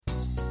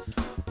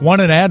Want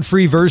an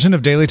ad-free version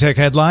of Daily Tech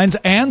Headlines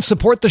and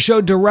support the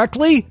show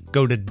directly?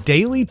 Go to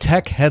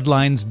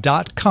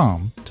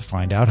dailytechheadlines.com to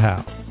find out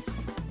how.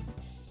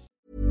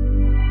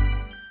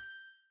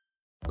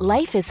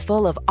 Life is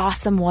full of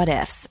awesome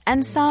what-ifs,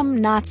 and some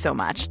not so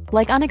much,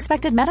 like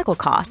unexpected medical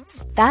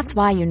costs. That's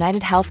why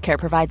United Healthcare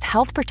provides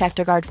Health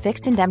Protector Guard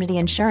fixed indemnity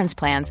insurance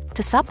plans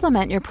to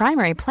supplement your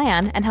primary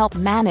plan and help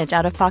manage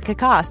out-of-pocket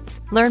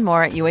costs. Learn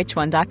more at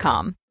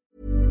uh1.com.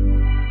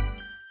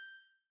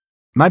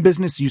 My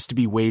business used to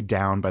be weighed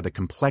down by the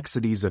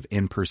complexities of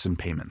in-person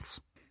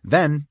payments.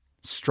 Then,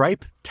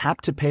 Stripe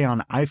Tap to Pay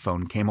on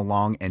iPhone came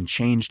along and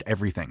changed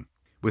everything.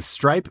 With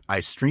Stripe,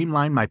 I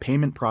streamlined my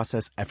payment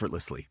process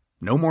effortlessly.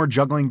 No more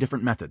juggling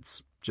different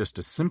methods. Just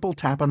a simple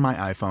tap on my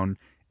iPhone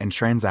and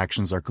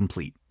transactions are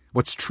complete.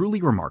 What's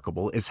truly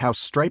remarkable is how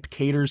Stripe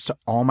caters to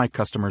all my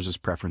customers'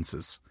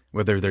 preferences.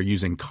 Whether they're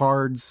using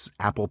cards,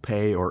 Apple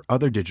Pay, or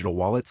other digital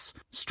wallets,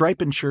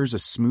 Stripe ensures a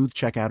smooth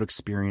checkout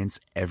experience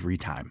every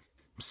time.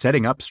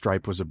 Setting up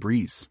Stripe was a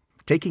breeze,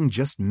 taking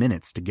just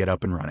minutes to get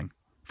up and running.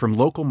 From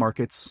local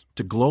markets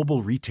to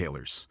global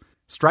retailers,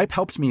 Stripe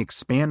helped me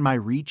expand my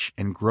reach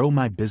and grow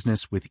my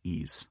business with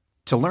ease.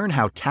 To learn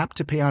how Tap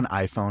to Pay on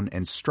iPhone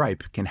and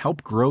Stripe can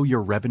help grow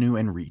your revenue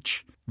and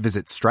reach,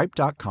 visit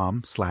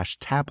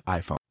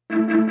stripe.com/tapiphone.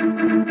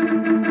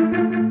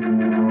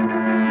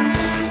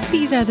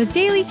 These are the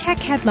Daily Tech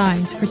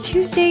Headlines for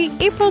Tuesday,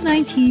 April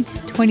 19th,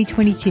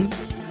 2022.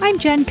 I'm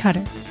Jen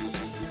Cutter.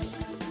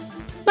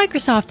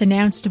 Microsoft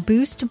announced a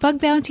boost to bug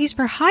bounties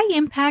for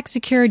high-impact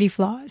security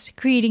flaws,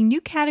 creating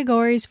new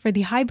categories for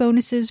the high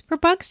bonuses for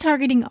bugs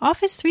targeting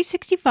Office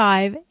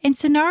 365 and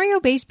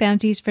scenario-based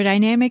bounties for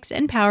Dynamics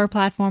and Power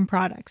Platform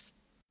products.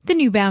 The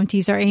new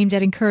bounties are aimed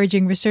at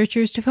encouraging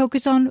researchers to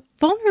focus on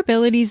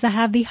vulnerabilities that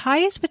have the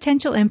highest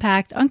potential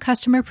impact on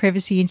customer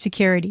privacy and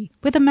security,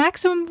 with a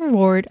maximum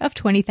reward of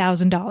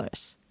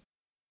 $20,000.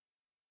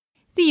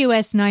 The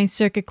U.S. Ninth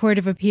Circuit Court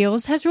of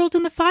Appeals has ruled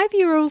in the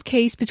 5-year-old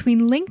case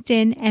between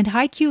LinkedIn and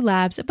HiQ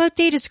Labs about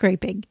data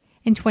scraping.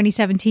 In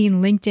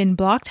 2017, LinkedIn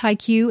blocked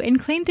HiQ and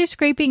claimed their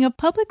scraping of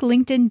public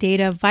LinkedIn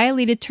data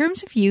violated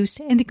terms of use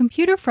in the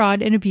Computer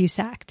Fraud and Abuse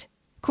Act.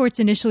 Courts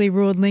initially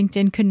ruled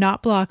LinkedIn could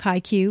not block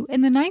HiQ,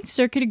 and the Ninth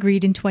Circuit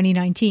agreed in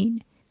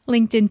 2019.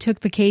 LinkedIn took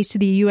the case to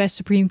the U.S.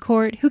 Supreme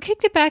Court, who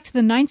kicked it back to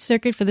the Ninth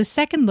Circuit for the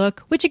second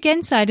look, which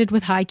again sided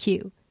with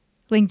HiQ.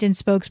 LinkedIn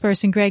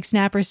spokesperson Greg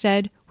Snapper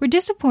said, "We're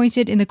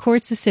disappointed in the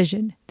court's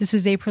decision. This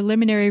is a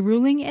preliminary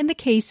ruling and the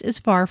case is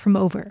far from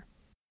over."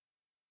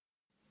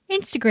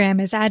 Instagram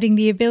is adding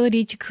the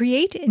ability to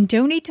create and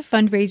donate to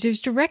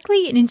fundraisers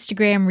directly in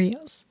Instagram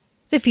Reels.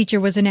 The feature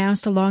was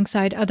announced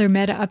alongside other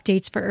Meta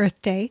updates for Earth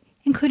Day,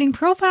 including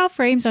profile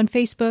frames on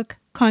Facebook,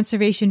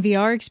 conservation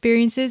VR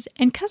experiences,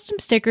 and custom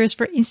stickers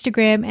for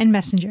Instagram and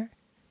Messenger.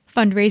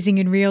 Fundraising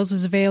in Reels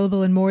is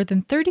available in more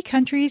than 30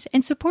 countries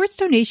and supports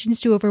donations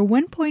to over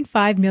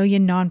 1.5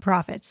 million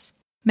nonprofits.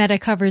 Meta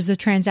covers the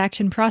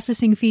transaction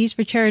processing fees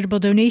for charitable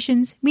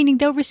donations, meaning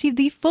they'll receive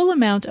the full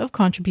amount of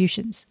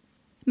contributions.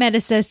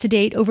 Meta says to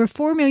date, over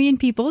 4 million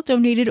people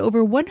donated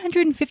over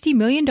 $150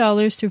 million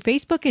through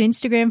Facebook and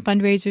Instagram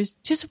fundraisers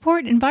to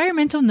support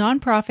environmental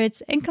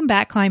nonprofits and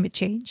combat climate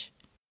change.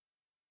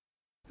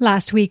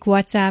 Last week,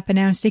 WhatsApp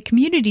announced a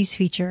Communities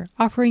feature,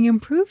 offering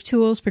improved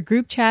tools for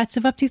group chats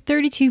of up to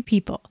 32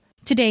 people.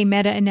 Today,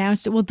 Meta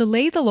announced it will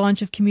delay the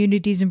launch of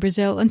Communities in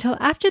Brazil until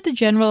after the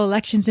general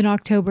elections in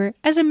October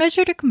as a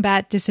measure to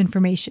combat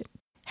disinformation.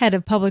 Head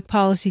of Public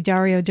Policy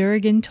Dario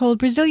Durigan told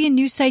Brazilian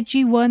news site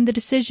G1 the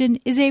decision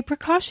is a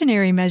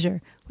precautionary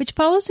measure, which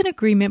follows an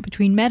agreement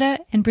between Meta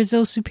and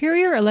Brazil's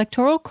Superior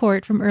Electoral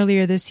Court from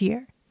earlier this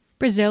year.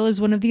 Brazil is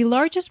one of the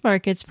largest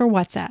markets for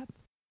WhatsApp.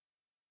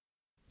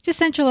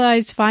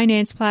 Decentralized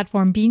finance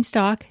platform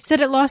Beanstalk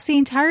said it lost the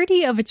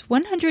entirety of its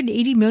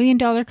 $180 million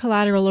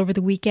collateral over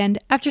the weekend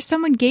after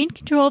someone gained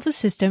control of the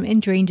system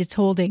and drained its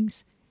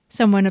holdings.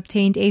 Someone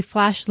obtained a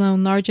flash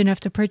loan large enough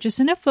to purchase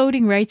enough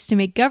voting rights to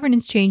make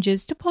governance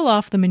changes to pull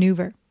off the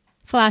maneuver.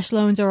 Flash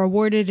loans are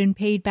awarded and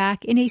paid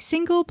back in a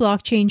single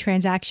blockchain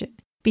transaction.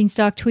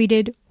 Beanstalk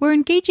tweeted, "We're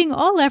engaging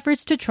all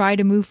efforts to try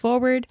to move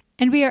forward,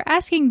 and we are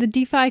asking the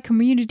DeFi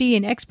community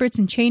and experts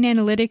in chain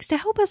analytics to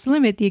help us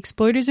limit the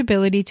exploiter's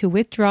ability to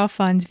withdraw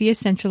funds via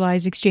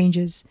centralized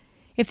exchanges.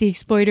 If the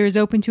exploiter is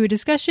open to a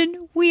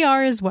discussion, we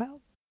are as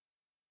well."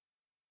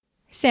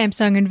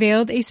 Samsung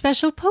unveiled a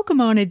special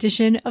Pokemon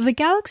edition of the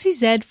Galaxy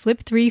Z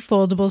Flip 3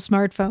 foldable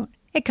smartphone.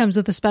 It comes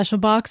with a special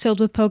box filled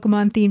with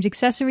Pokemon-themed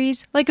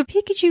accessories like a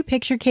Pikachu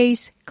picture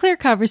case, clear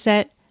cover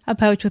set, a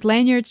pouch with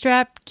lanyard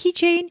strap,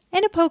 keychain,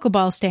 and a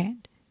Pokeball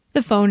stand.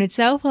 The phone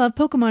itself will have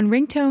Pokemon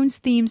ringtones,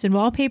 themes, and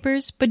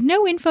wallpapers, but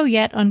no info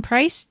yet on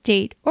price,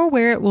 date, or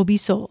where it will be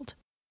sold.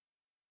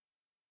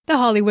 The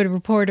Hollywood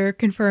Reporter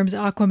confirms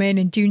Aquaman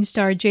and Dune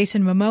star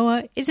Jason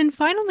Momoa is in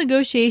final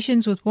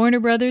negotiations with Warner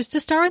Bros. To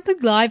star in the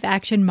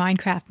live-action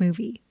Minecraft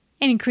movie.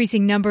 An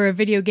increasing number of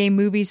video game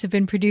movies have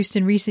been produced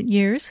in recent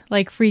years,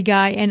 like Free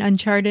Guy and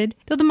Uncharted,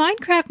 though the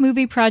Minecraft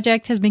movie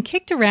project has been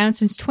kicked around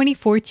since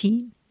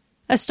 2014.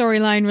 A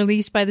storyline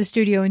released by the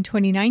studio in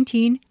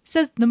 2019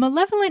 says the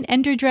malevolent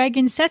Ender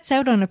Dragon sets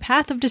out on a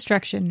path of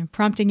destruction,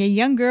 prompting a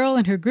young girl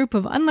and her group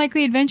of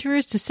unlikely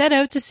adventurers to set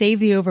out to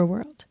save the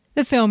overworld.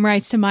 The film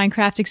rights to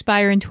Minecraft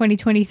expire in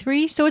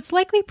 2023, so it's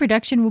likely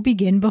production will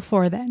begin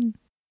before then.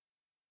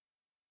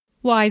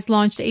 Wyze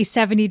launched a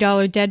 $70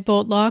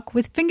 deadbolt lock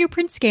with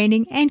fingerprint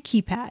scanning and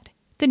keypad.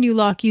 The new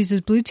lock uses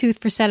Bluetooth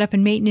for setup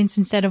and maintenance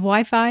instead of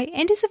Wi-Fi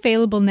and is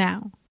available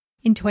now.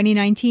 In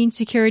 2019,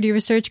 security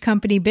research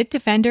company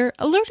Bitdefender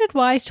alerted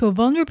Wyze to a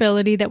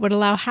vulnerability that would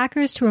allow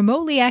hackers to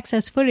remotely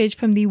access footage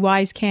from the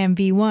Wyze Cam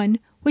V1,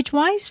 which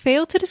Wyze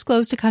failed to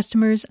disclose to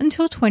customers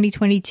until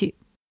 2022.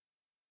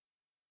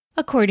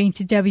 According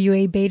to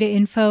WA Beta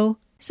Info,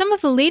 some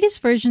of the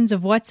latest versions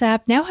of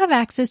WhatsApp now have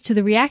access to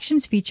the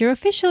Reactions feature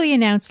officially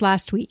announced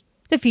last week.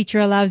 The feature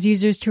allows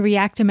users to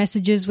react to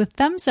messages with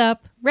thumbs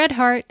up, red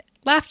heart,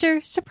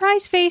 laughter,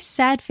 surprise face,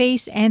 sad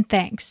face, and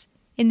thanks.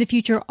 In the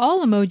future,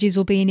 all emojis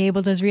will be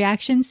enabled as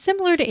reactions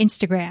similar to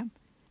Instagram.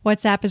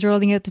 WhatsApp is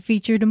rolling out the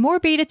feature to more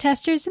beta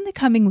testers in the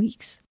coming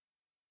weeks.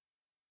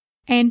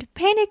 And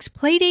Panic's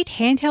Playdate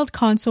handheld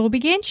console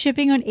began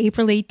shipping on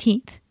April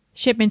 18th.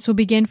 Shipments will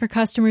begin for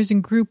customers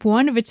in Group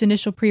 1 of its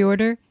initial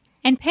pre-order,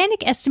 and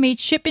Panic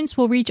estimates shipments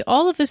will reach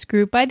all of this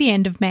group by the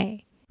end of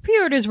May.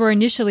 Pre-orders were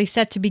initially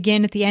set to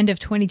begin at the end of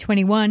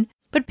 2021,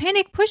 but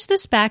Panic pushed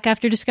this back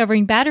after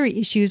discovering battery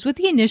issues with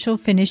the initial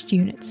finished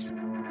units.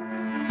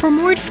 For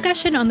more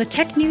discussion on the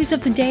tech news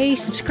of the day,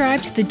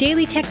 subscribe to the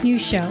Daily Tech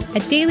News Show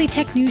at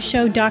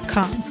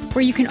dailytechnewsshow.com,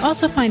 where you can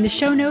also find the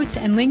show notes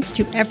and links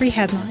to every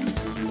headline.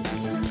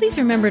 Please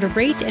remember to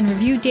rate and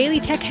review Daily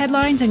Tech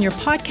Headlines on your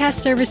podcast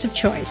service of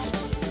choice.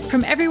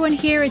 From everyone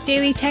here at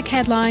Daily Tech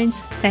Headlines,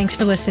 thanks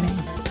for listening.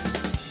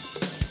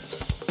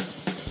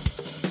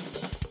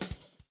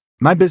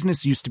 My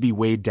business used to be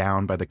weighed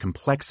down by the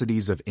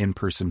complexities of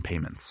in-person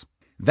payments.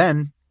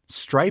 Then,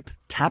 Stripe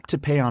Tap to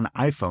Pay on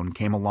iPhone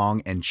came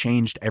along and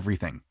changed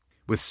everything.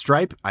 With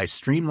Stripe, I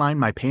streamlined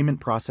my payment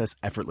process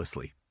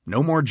effortlessly.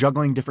 No more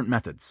juggling different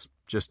methods.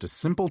 Just a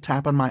simple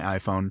tap on my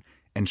iPhone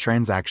and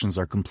transactions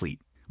are complete.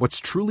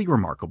 What's truly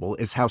remarkable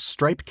is how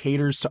Stripe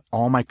caters to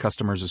all my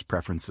customers'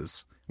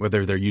 preferences.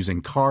 Whether they're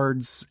using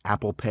cards,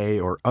 Apple Pay,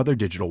 or other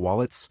digital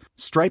wallets,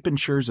 Stripe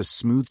ensures a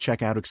smooth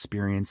checkout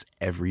experience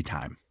every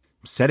time.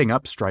 Setting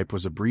up Stripe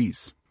was a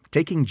breeze,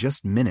 taking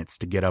just minutes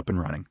to get up and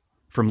running.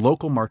 From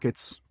local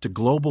markets to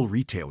global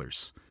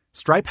retailers,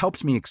 Stripe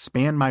helped me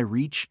expand my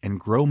reach and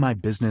grow my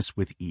business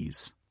with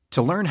ease.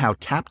 To learn how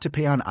Tap to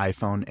Pay on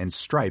iPhone and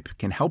Stripe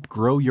can help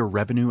grow your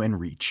revenue and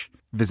reach,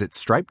 visit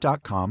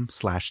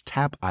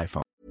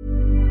stripe.com/tapiphone.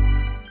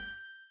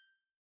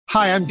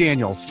 Hi, I'm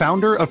Daniel,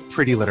 founder of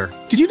Pretty Litter.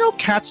 Did you know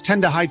cats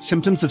tend to hide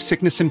symptoms of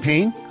sickness and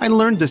pain? I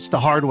learned this the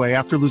hard way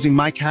after losing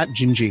my cat,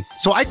 Gingy.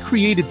 So I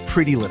created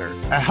Pretty Litter,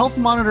 a health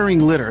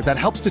monitoring litter that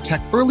helps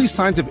detect early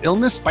signs of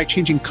illness by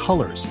changing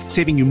colors,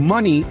 saving you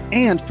money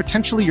and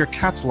potentially your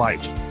cat's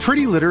life.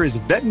 Pretty Litter is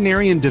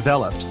veterinarian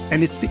developed,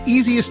 and it's the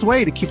easiest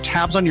way to keep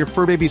tabs on your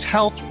fur baby's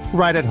health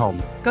right at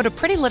home. Go to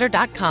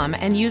prettylitter.com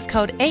and use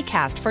code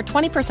ACAST for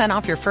 20%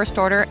 off your first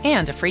order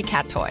and a free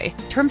cat toy.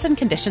 Terms and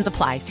conditions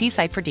apply. See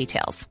site for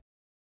details.